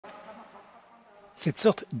Cette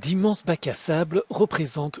sorte d'immense bac à sable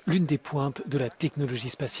représente l'une des pointes de la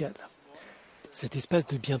technologie spatiale. Cet espace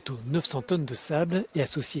de bientôt 900 tonnes de sable et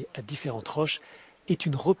associé à différentes roches est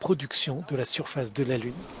une reproduction de la surface de la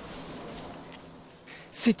Lune.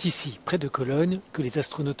 C'est ici, près de Cologne, que les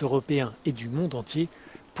astronautes européens et du monde entier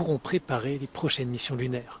pourront préparer les prochaines missions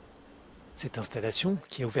lunaires. Cette installation,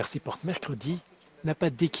 qui a ouvert ses portes mercredi, n'a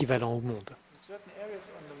pas d'équivalent au monde.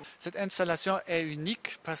 Cette installation est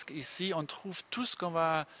unique parce qu'ici on trouve tout ce qu'on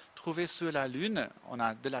va trouver sur la Lune. On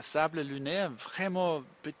a de la sable lunaire vraiment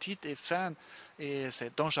petite et fine et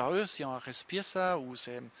c'est dangereux si on respire ça ou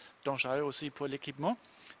c'est dangereux aussi pour l'équipement.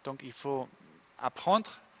 Donc il faut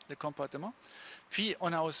apprendre le comportement. Puis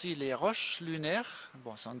on a aussi les roches lunaires.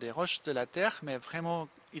 Bon, ce sont des roches de la Terre mais vraiment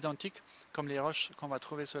identiques comme les roches qu'on va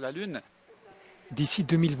trouver sur la Lune. D'ici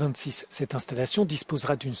 2026, cette installation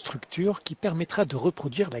disposera d'une structure qui permettra de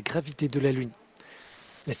reproduire la gravité de la Lune.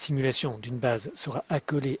 La simulation d'une base sera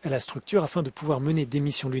accolée à la structure afin de pouvoir mener des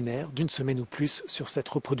missions lunaires d'une semaine ou plus sur cette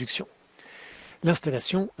reproduction.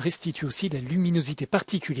 L'installation restitue aussi la luminosité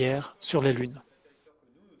particulière sur la Lune.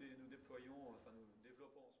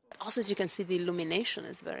 Also, as you can see, the illumination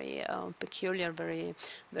is very peculiar, very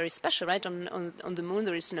special, right? On the moon,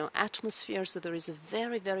 there is no atmosphere, so there is a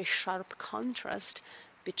very sharp contrast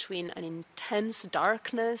between an intense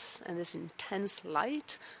darkness and this intense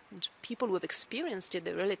light. And people who have experienced it,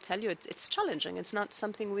 they really tell you it's challenging. It's not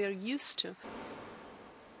something we are used to.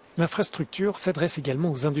 L'infrastructure s'adresse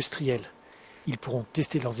également aux industriels. Ils pourront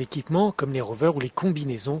tester leurs équipements, comme les rovers ou les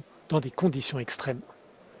combinaisons, dans des conditions extrêmes.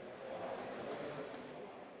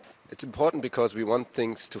 It's important because we want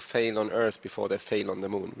things to fail on Earth before they fail on the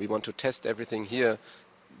moon. We want to test everything here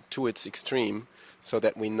to its extreme so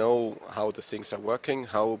that we know how the things are working,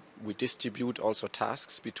 how we distribute also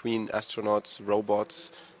tasks between astronauts,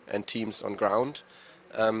 robots and teams on ground.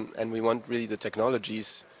 And we want really the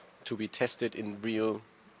technologies to be tested in real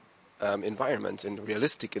environments, in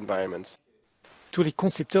realistic environments. Tous les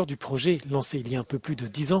concepteurs du projet, lancé il y a un peu plus de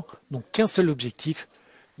 10 ans, n'ont qu'un seul objectif,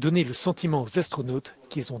 donner le sentiment aux astronautes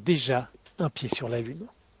qu'ils ont déjà un pied sur la Lune.